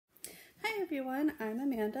Hi everyone, I'm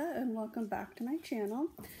Amanda and welcome back to my channel.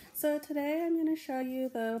 So today I'm going to show you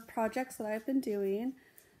the projects that I've been doing.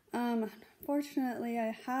 Unfortunately,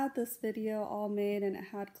 I had this video all made and it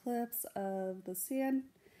had clips of the sanding,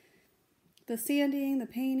 the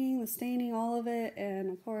painting, the staining, all of it,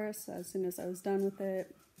 and of course as soon as I was done with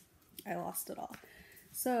it, I lost it all.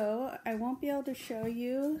 So I won't be able to show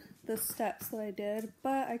you the steps that I did,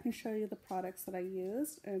 but I can show you the products that I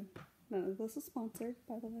used, and none of this is sponsored,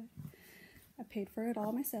 by the way. I paid for it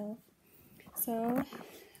all myself. So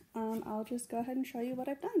I'll just go ahead and show you what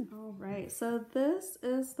I've done. All right, so this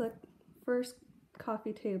is the first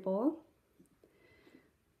coffee table.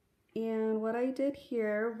 And what I did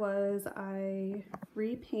here was I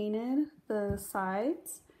repainted the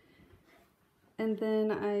sides and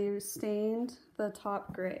then I stained the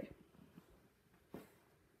top gray.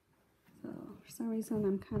 So for some reason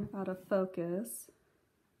I'm kind of out of focus,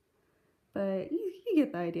 but you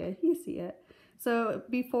get the idea, you see it. So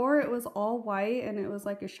before it was all white and it was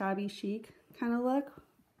like a shabby chic kind of look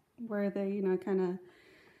where they, you know, kind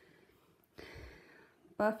of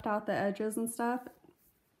buffed out the edges and stuff.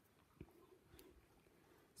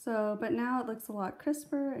 So, but now it looks a lot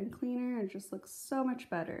crisper and cleaner and just looks so much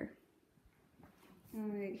better. All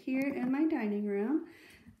right, here in my dining room,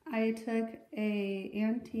 I took a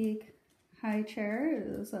antique high chair.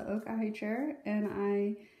 It was an oak high chair, and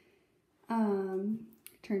I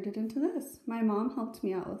turned it into this. My mom helped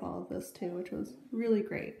me out with all of this too, which was really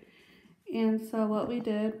great. And so what we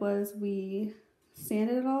did was we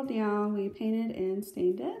sanded it all down, we painted and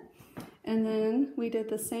stained it, and then we did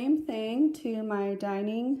the same thing to my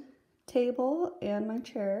dining table and my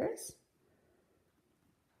chairs.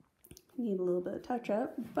 Need a little bit of touch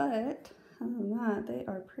up, but other than that, they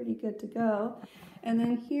are pretty good to go. And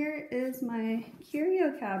then here is my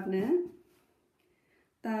curio cabinet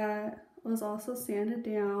that was also sanded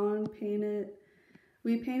down, painted.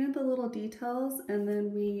 We painted the little details and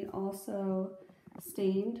then we also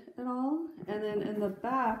stained it all. And then in the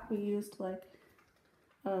back, we used like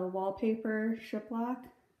a wallpaper shiplap.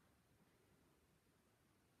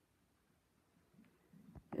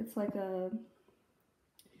 It's like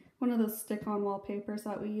one of those stick-on wallpapers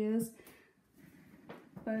that we use.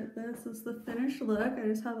 But this is the finished look. I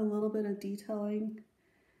just have a little bit of detailing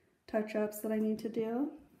touch-ups that I need to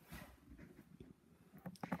do.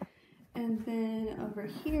 And then over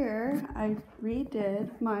here, I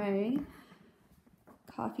redid my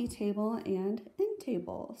coffee table and end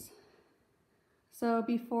tables. So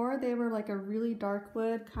before they were like a really dark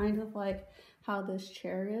wood, kind of like how this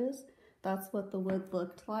chair is. That's what the wood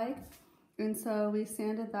looked like. And so we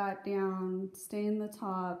sanded that down, stained the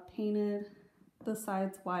top, painted the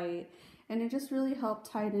sides white, and it just really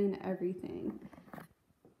helped tighten everything.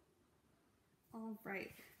 All right,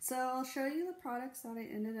 so I'll show you the products that I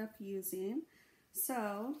ended up using.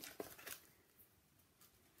 So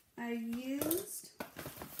I used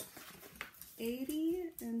 80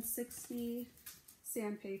 and 60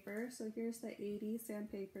 sandpaper. So here's the 80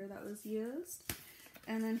 sandpaper that was used.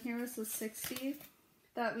 And then here was the 60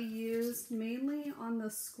 that we used mainly on the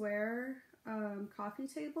square coffee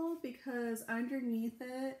table, because underneath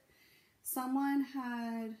it, someone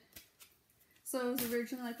had, so it was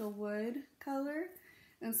originally like a wood color,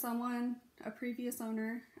 and someone, a previous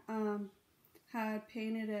owner, had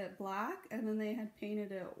painted it black, and then they had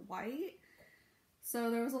painted it white.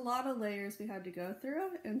 So there was a lot of layers we had to go through,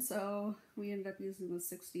 and so we ended up using the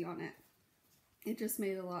 60 on it. It just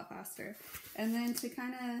made it a lot faster. And then to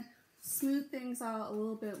kind of smooth things out a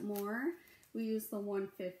little bit more, we used the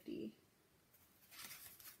 150.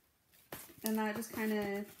 And that just kind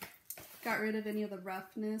of got rid of any of the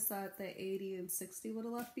roughness that the 80 and 60 would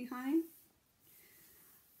have left behind.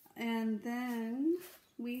 And then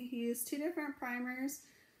we used two different primers.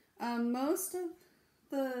 Most of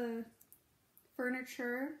the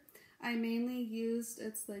furniture I mainly used,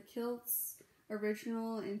 it's the Kilt's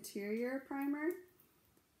Original Interior Primer.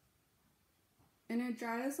 And it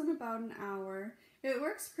dries in about an hour. It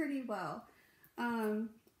works pretty well. And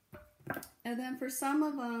then for some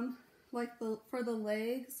of them, like for the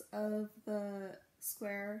legs of the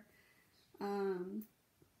square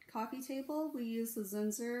coffee table, we use the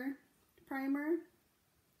Zinsser primer,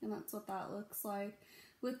 and that's what that looks like.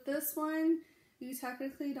 With this one, you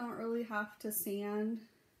technically don't really have to sand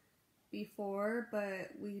before,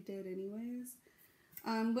 but we did anyways.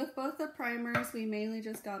 With both the primers, we mainly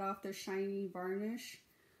just got off the shiny varnish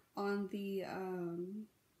on the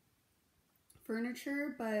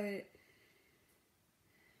furniture, but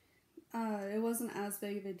it wasn't as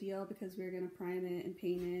big of a deal because we were going to prime it and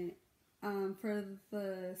paint it. For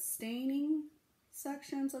the staining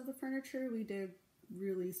sections of the furniture, we did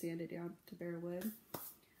really sand it down to bare wood.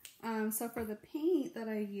 So for the paint that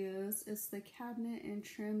I use is the cabinet and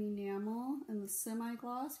trim enamel and the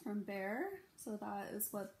semi-gloss from Behr. So that is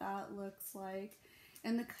what that looks like.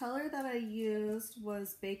 And the color that I used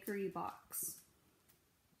was Bakery Box.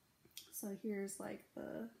 So here's like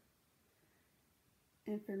the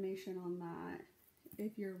information on that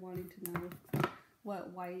if you're wanting to know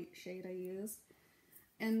what white shade I used.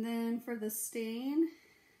 And then for the stain,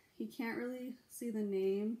 you can't really see the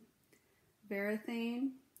name,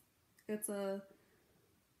 Varathane. It's a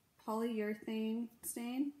polyurethane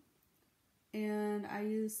stain, and I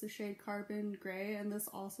use the shade Carbon Gray, and this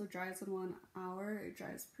also dries in 1 hour. It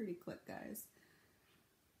dries pretty quick, guys.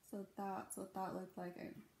 So that's what that looked like.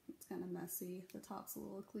 It's kind of messy. The top's a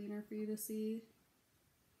little cleaner for you to see.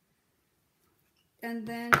 And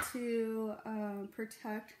then to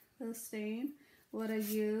protect the stain, what I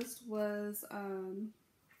used was,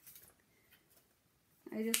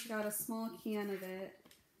 I just got a small can of it.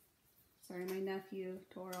 Sorry, my nephew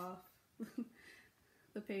tore off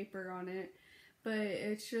the paper on it. But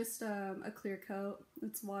it's just a clear coat.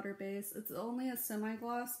 It's water-based. It's only a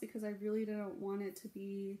semi-gloss because I really didn't want it to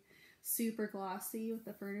be super glossy with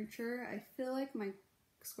the furniture. I feel like my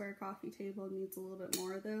square coffee table needs a little bit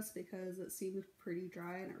more of this because it seemed pretty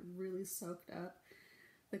dry and it really soaked up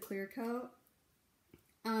the clear coat.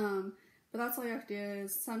 But that's all you have to do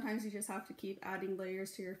is sometimes you just have to keep adding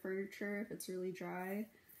layers to your furniture if it's really dry.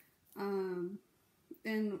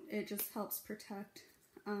 And it just helps protect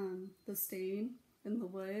the stain in the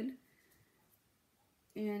wood,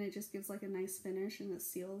 and it just gives like a nice finish, and it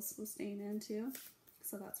seals the stain in too,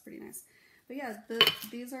 so that's pretty nice. But yeah,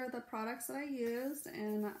 these are the products that I used,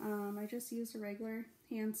 and I just used a regular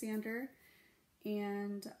hand sander,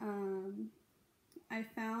 and I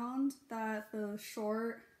found that the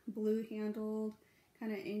short blue handled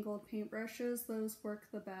kind of angled paintbrushes, those work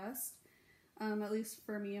the best. At least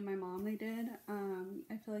for me and my mom, they did.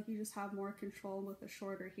 I feel like you just have more control with a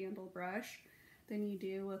shorter handle brush than you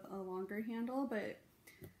do with a longer handle. But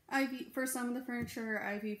for some of the furniture,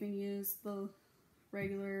 I've even used the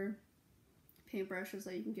regular paintbrushes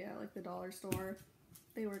that you can get at like the dollar store.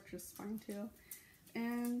 They work just fine too.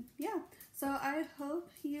 And yeah, so I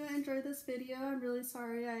hope you enjoyed this video. I'm really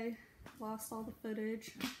sorry I lost all the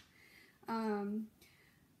footage.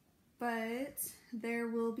 But there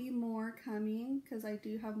will be more coming because I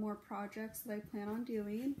do have more projects that I plan on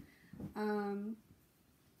doing. I'm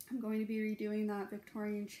going to be redoing that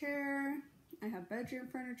Victorian chair. I have bedroom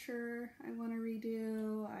furniture I want to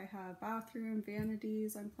redo. I have bathroom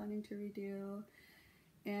vanities I'm planning to redo.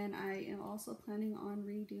 And I am also planning on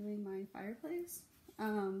redoing my fireplace.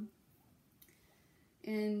 And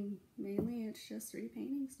mainly it's just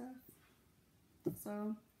repainting stuff.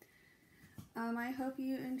 So I hope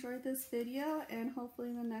you enjoyed this video, and hopefully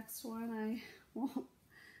in the next one I won't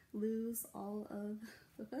lose all of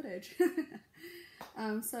the footage.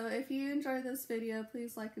 So if you enjoyed this video,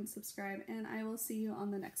 please like and subscribe, and I will see you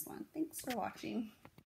on the next one. Thanks for watching.